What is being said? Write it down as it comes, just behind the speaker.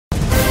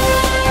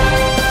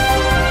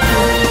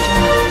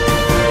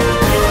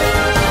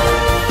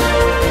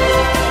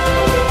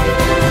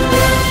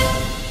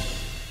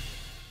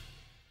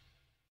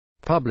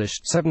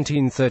published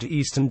 17:30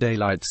 Eastern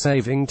Daylight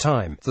Saving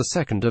Time, the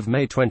 2nd of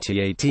May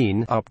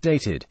 2018,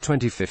 updated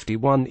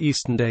 2051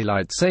 Eastern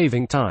Daylight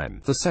Saving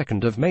Time, the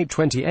 2nd of May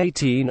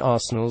 2018.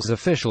 Arsenal's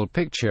official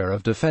picture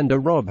of defender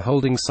Rob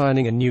Holding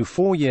signing a new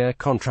 4-year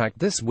contract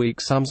this week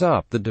sums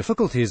up the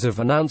difficulties of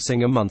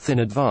announcing a month in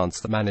advance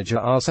that manager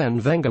Arsene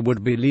Wenger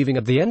would be leaving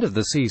at the end of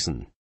the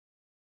season.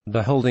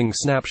 The Holding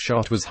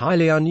snapshot was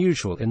highly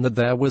unusual in that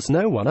there was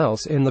no one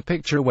else in the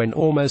picture when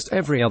almost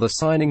every other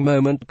signing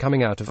moment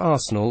coming out of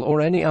Arsenal or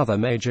any other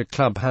major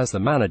club has the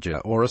manager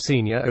or a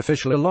senior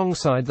official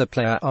alongside the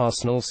player.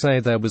 Arsenal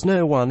say there was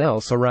no one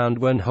else around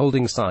when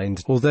Holding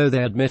signed, although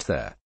they admit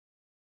there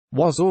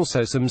was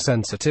also some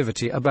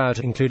sensitivity about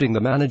including the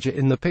manager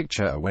in the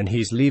picture when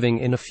he's leaving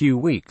in a few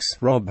weeks.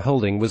 Rob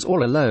Holding was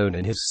all alone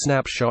in his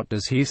snapshot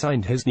as he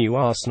signed his new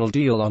Arsenal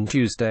deal on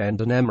Tuesday, and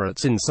an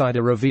Emirates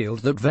insider revealed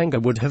that Wenger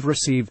would have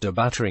received a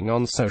battering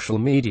on social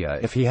media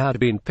if he had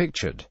been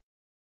pictured.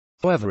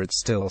 However, it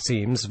still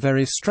seems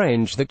very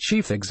strange that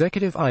Chief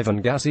Executive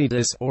Ivan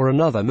Gazidis, or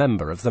another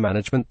member of the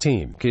management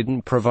team,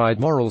 couldn't provide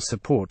moral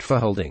support for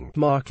Holding.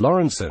 Mark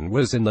Lawrenson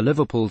was in the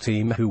Liverpool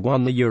team who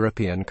won the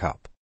European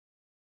Cup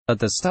at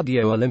the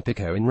Stadio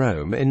Olimpico in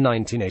Rome in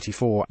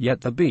 1984,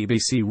 yet the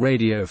BBC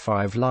Radio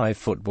 5 live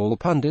football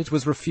pundit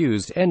was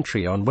refused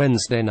entry on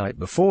Wednesday night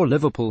before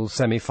Liverpool's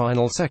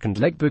semi-final second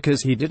leg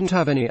because he didn't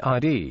have any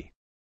ID.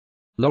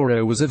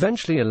 Lauro was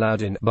eventually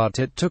allowed in, but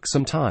it took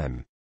some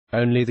time.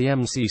 Only the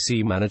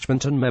MCC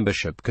management and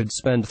membership could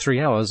spend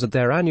 3 hours at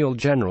their annual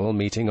general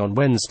meeting on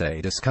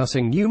Wednesday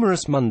discussing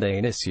numerous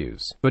mundane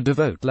issues, but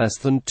devote less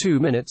than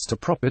 2 minutes to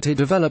property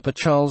developer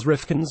Charles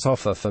Rifkin's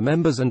offer for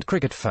members and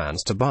cricket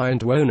fans to buy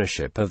into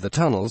ownership of the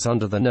tunnels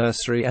under the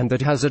nursery, and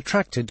that has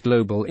attracted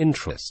global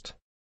interest.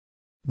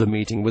 The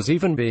meeting was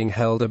even being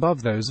held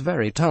above those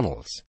very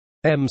tunnels.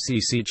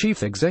 MCC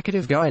Chief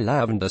Executive Guy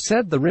Lavender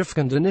said the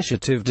Rifkin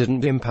initiative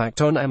didn't impact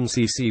on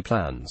MCC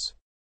plans.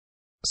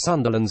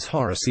 Sunderland's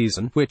horror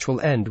season, which will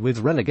end with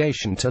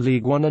relegation to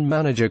League One and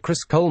manager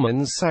Chris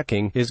Coleman's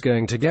sacking, is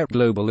going to get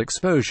global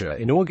exposure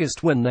in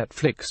August when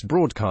Netflix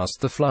broadcasts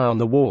the Fly on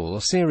the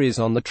Wall series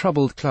on the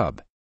troubled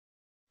club.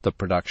 The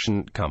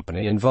production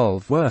company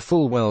involved were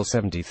Fulwell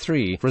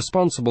 73,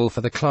 responsible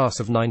for the Class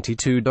of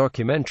 '92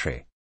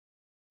 documentary.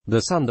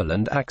 The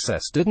Sunderland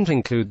access didn't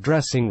include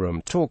dressing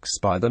room talks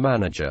by the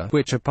manager,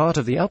 which are part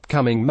of the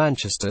upcoming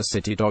Manchester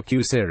City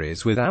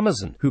docu-series with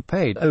Amazon, who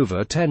paid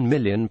over £10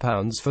 million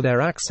for their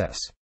access.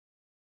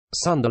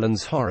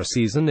 Sunderland's horror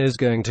season is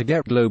going to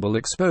get global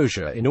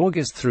exposure in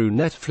August through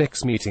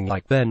Netflix meeting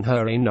like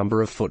Ben-Hur. A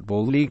number of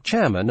Football League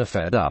chairmen are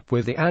fed up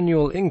with the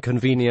annual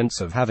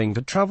inconvenience of having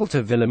to travel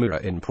to Vila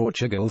Moura in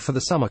Portugal for the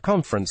summer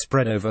conference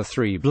spread over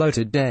 3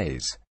 bloated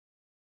days.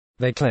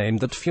 They claimed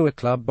that fewer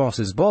club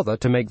bosses bother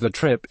to make the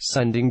trip,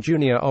 sending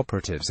junior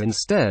operatives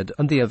instead,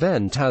 and the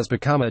event has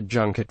become a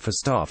junket for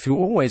staff who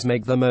always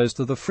make the most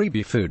of the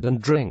freebie food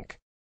and drink.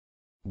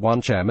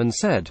 One chairman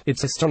said,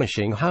 "It's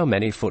astonishing how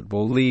many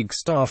Football League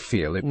staff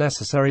feel it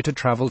necessary to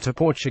travel to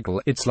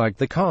Portugal. It's like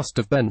the cast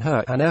of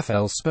Ben-Hur." An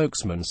FL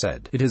spokesman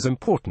said, "It is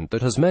important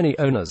that as many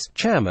owners,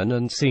 chairmen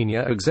and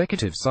senior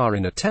executives are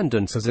in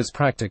attendance as is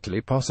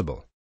practically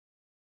possible.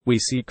 We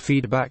seek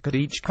feedback at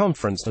each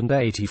conference and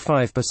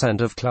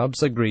 85% of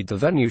clubs agreed the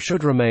venue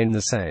should remain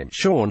the same."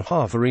 Sean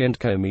Harvery and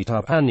co meet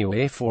up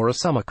annually for a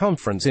summer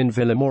conference in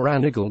Vila Moura.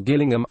 Nigel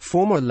Gillingham,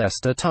 former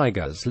Leicester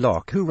Tigers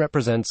lock who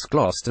represents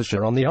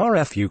Gloucestershire on the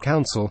RFU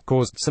Council,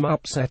 caused some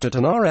upset at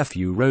an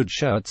RFU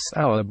roadshow at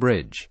Stour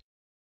Bridge.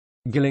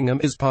 Gillingham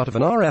is part of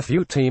an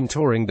RFU team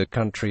touring the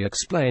country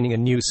explaining a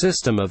new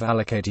system of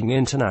allocating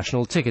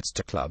international tickets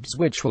to clubs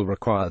which will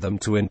require them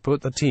to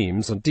input the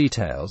teams and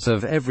details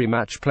of every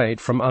match played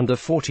from under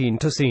 14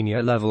 to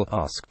senior level.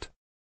 Asked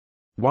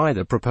why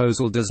the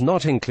proposal does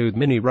not include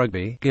mini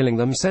rugby,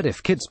 Gillingham said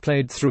if kids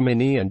played through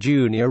mini and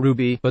junior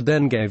rugby, but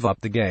then gave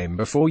up the game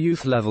before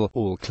youth level,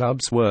 all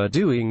clubs were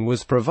doing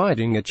was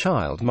providing a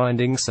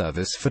child-minding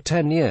service for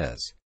 10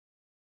 years.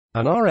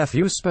 An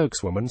RFU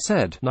spokeswoman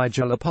said,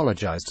 Nigel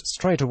apologized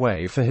straight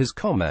away for his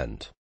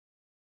comment.